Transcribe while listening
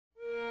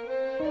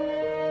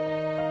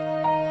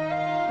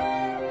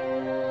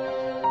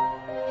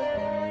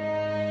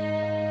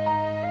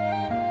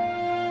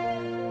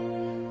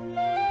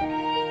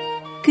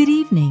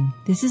evening.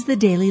 This is the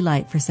Daily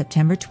Light for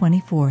September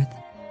 24th.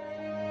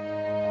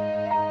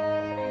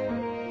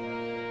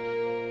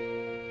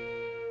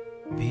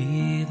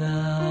 Be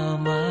thou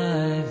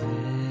my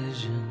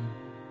vision,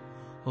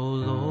 O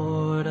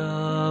Lord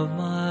of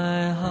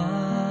my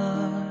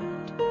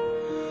heart,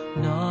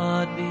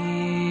 not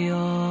be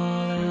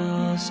all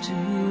else to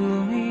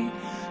me,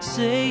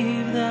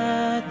 save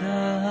that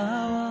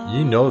thou art.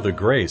 Ye know the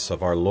grace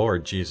of our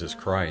Lord Jesus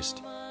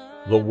Christ.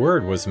 The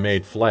Word was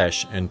made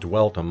flesh and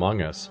dwelt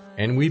among us,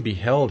 and we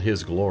beheld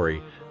his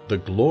glory, the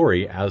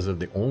glory as of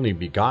the only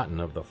begotten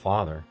of the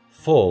Father,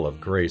 full of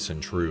grace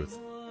and truth.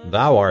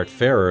 Thou art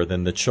fairer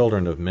than the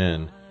children of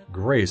men,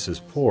 grace is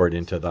poured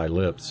into thy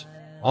lips.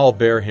 All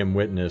bare him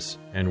witness,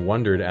 and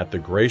wondered at the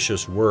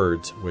gracious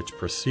words which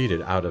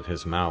proceeded out of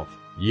his mouth.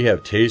 Ye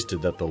have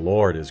tasted that the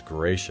Lord is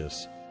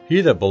gracious.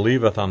 He that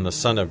believeth on the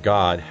Son of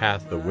God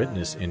hath the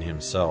witness in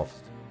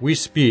himself. We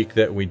speak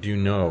that we do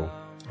know,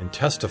 and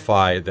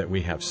testify that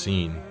we have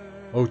seen.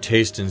 O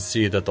taste and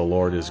see that the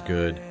Lord is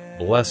good.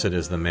 Blessed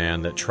is the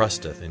man that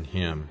trusteth in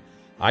him.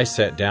 I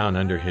sat down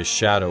under his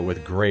shadow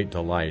with great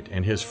delight,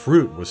 and his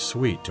fruit was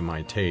sweet to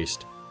my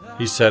taste.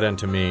 He said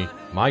unto me,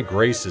 My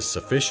grace is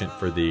sufficient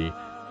for thee,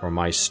 for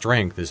my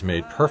strength is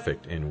made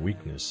perfect in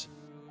weakness.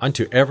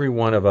 Unto every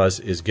one of us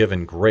is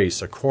given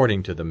grace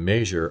according to the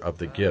measure of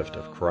the gift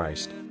of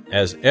Christ.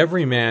 As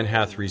every man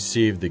hath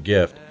received the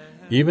gift,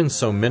 even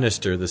so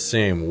minister the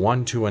same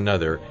one to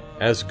another,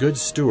 as good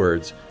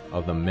stewards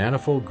of the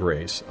manifold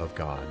grace of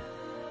God.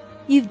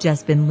 You've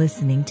just been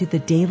listening to the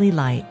Daily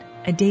Light,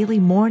 a daily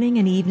morning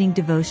and evening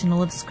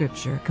devotional of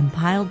Scripture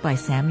compiled by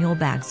Samuel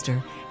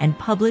Bagster and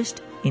published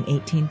in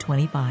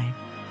 1825.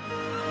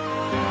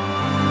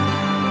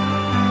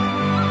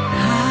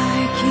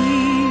 High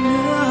King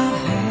of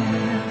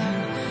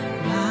heaven,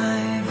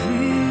 my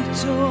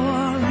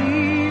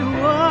victory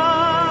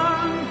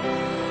won,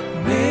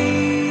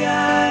 may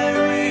I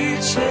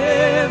reach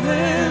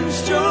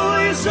heaven's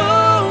joy, so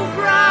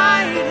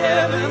bright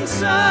heaven's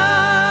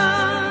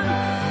sun.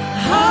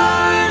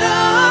 Heart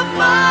of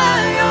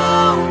my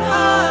own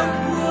heart,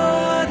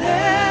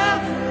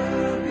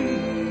 whatever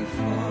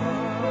befall,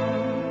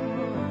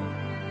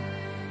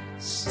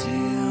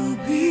 still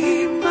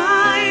be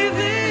my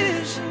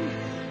vision,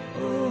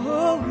 O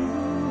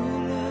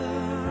ruler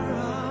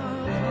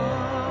of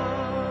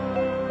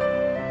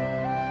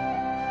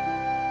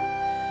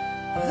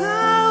all.